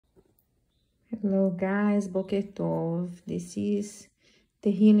Hello guys, Boker Tov. This is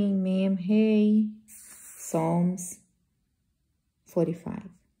the Healing Mem. Hey, Psalms 45.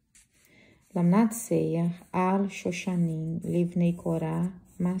 Lamnat Seyach, Al Shoshanim, Livnei Korah,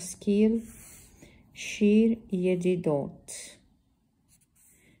 Maskil, Shir Yedidot.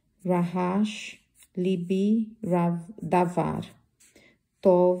 Rahash, Libi, Davar.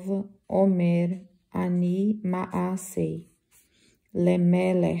 Tov, Omer, Ani, Maasei.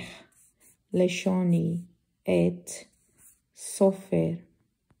 Lemelech, Leshoni, Et, Sofer.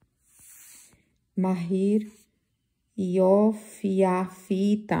 Mahir, Yofiafita,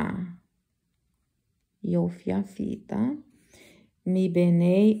 Mi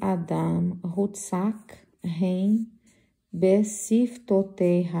Benei Adam, Hutzak, Hein,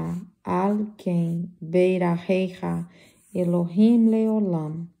 Besiftoteha, Al Ken, Beirahecha, Elohim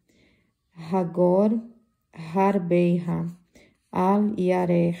Leolam, Hagor, Harbeha, Al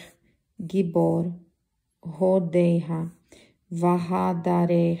Yarech, Gibor, Rodeha,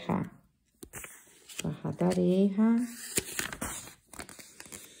 Vahadareha,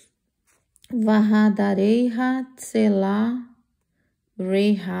 Tsela,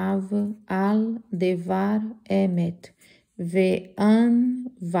 Rehav, Al Devar Emet,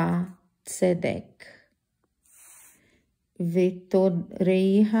 Ve'anva Tzedek.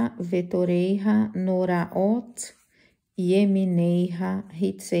 Vetoreiha, Noraot, Yemineiha,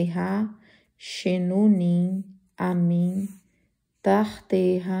 Hitzeha, Shenunim, Amin,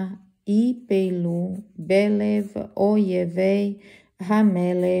 Tarteha, Ipelu, Belev, Oyevei,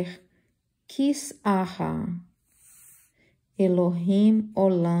 Hamelech, Kisaha, Elohim,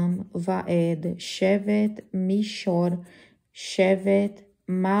 Olam, Vaed, Shevet, Mishor, Shevet,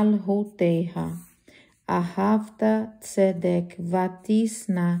 Malhuteha, Ahavta, Tzedek,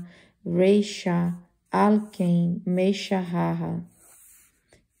 Vatisna, Reisha, Alken, Meshahaha,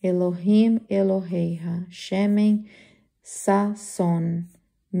 Elohim, Eloheha, Shemen, Sason,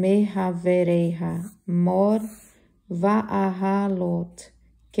 Mehavereha, Mor, Va'ahalot,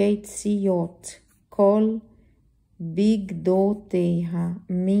 Ketziot, Kol, Bigdoteha,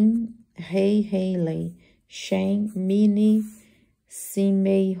 Min, Heihele, Shen, Mini,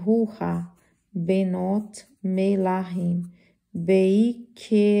 Simeihuha, Benot, Melahim, Beikeroteha,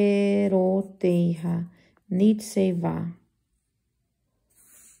 Nitzeva,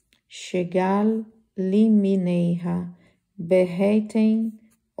 Shegal, Limineha, Beheten,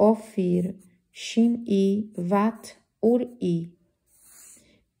 Ofir, Shim'i, Vat, Uri,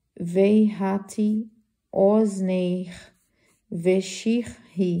 Veihati, Ozneich,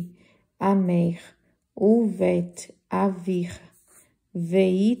 Veshirhi, Amech, Uvet, Avich,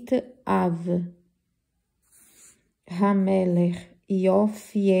 Veit, Av, Hamelech,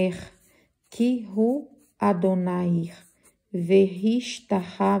 Yofiech, Kihu, Adonaich,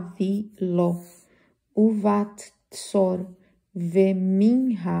 Vehishtahavi lo, Uvat Tsor,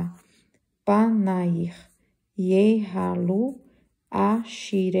 Veminha, Panaich, Yehalu,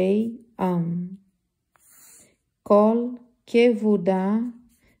 Ashirei Am. Kol Kevuda,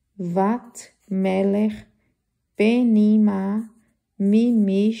 Vat Melech, Penima,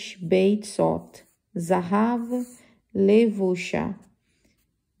 Mimish Beitzot, Zahav, Levusha,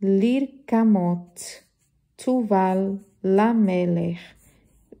 Lirkamot, Tuval, Lamelech,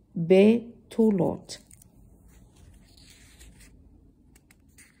 Betulot.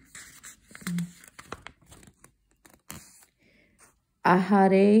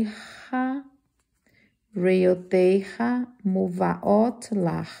 Aharecha, Reotecha, Muvaot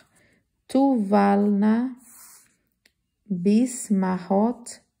lach, Tuvalna,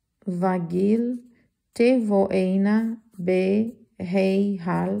 Bismahot, Vagil, Tevoeina,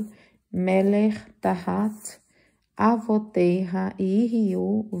 Beheihal, Melech Tahat, Avoteha,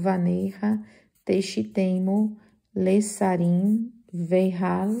 Ihiu, Vaneha, Teshitemo, Lesarim,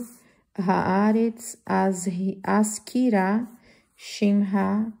 Vehal, Haaretz, Askira,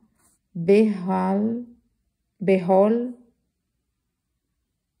 Shimha, Behol.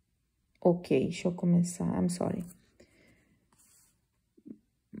 Ok, deixa eu começar. I'm sorry.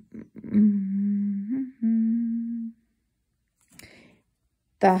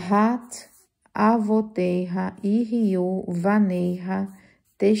 Tahat, Avoteha, Ihiu, Vaneha,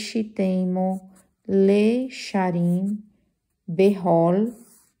 Teshitemo, Le Sharim, Behol,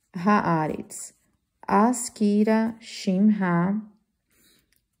 Haaretz, Askira, Shimha,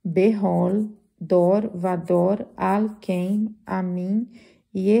 Behol, Dor, Vador, Alken, Amin,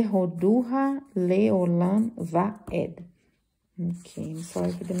 Yehoduha, Leolam, Vaed. Okay, I'm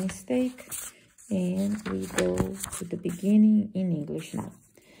sorry for the mistake. And we go to the beginning in English now.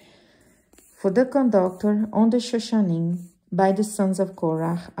 For the conductor on the Shoshanim, By the sons of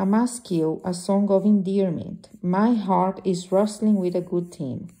Korah, a maskil, a song of endearment. My heart is rustling with a good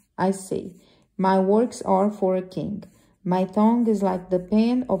theme. I say, my works are for a king. My tongue is like the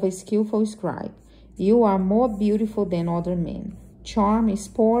pen of a skillful scribe. You are more beautiful than other men. Charm is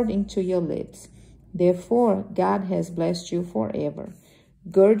poured into your lips. Therefore, God has blessed you forever.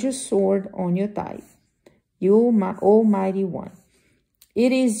 Gird your sword on your thigh, you, my Almighty One.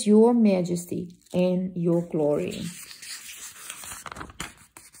 It is your majesty and your glory.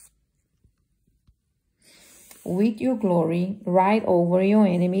 With your glory, ride over your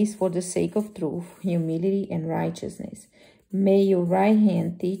enemies for the sake of truth, humility, and righteousness. May your right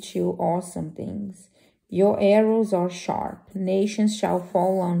hand teach you awesome things. Your arrows are sharp. Nations shall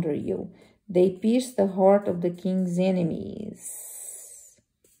fall under you. They pierce the heart of the king's enemies.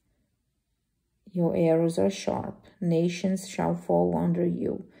 Your arrows are sharp. Nations shall fall under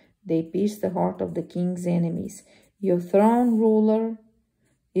you. They pierce the heart of the king's enemies. Your throne, ruler,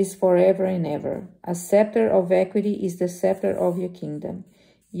 is forever and ever. A scepter of equity is the scepter of your kingdom.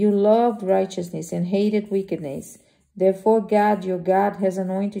 You loved righteousness and hated wickedness. Therefore God, your God, has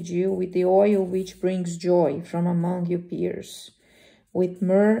anointed you with the oil which brings joy from among your peers. With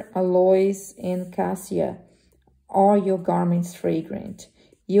myrrh, aloes, and cassia are your garments fragrant.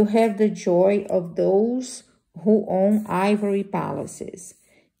 You have the joy of those who own ivory palaces.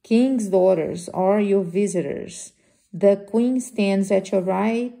 King's daughters are your visitors. The queen stands at your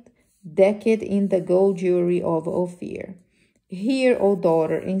right, decked in the gold jewelry of Ophir. Hear, O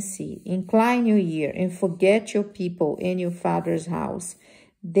daughter, and see. Incline your ear, and forget your people and your father's house.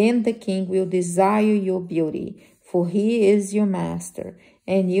 Then the king will desire your beauty, for he is your master,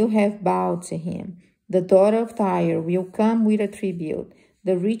 and you have bowed to him. The daughter of Tyre will come with a tribute.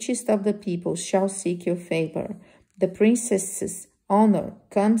 The richest of the people shall seek your favor. The princess's honor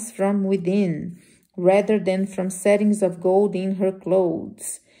comes from within, rather than from settings of gold in her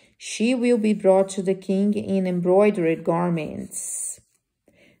clothes. She will be brought to the king in embroidered garments.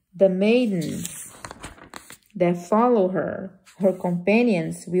 The maidens that follow her, her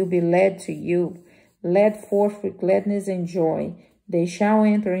companions, will be led to you, led forth with gladness and joy. They shall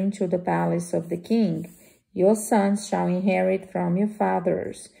enter into the palace of the king. Your sons shall inherit from your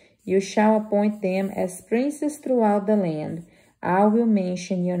fathers. You shall appoint them as princes throughout the land. I will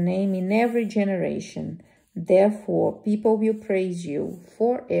mention your name in every generation. Therefore, people will praise you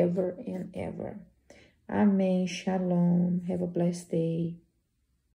forever and ever. Amen. Shalom. Have a blessed day.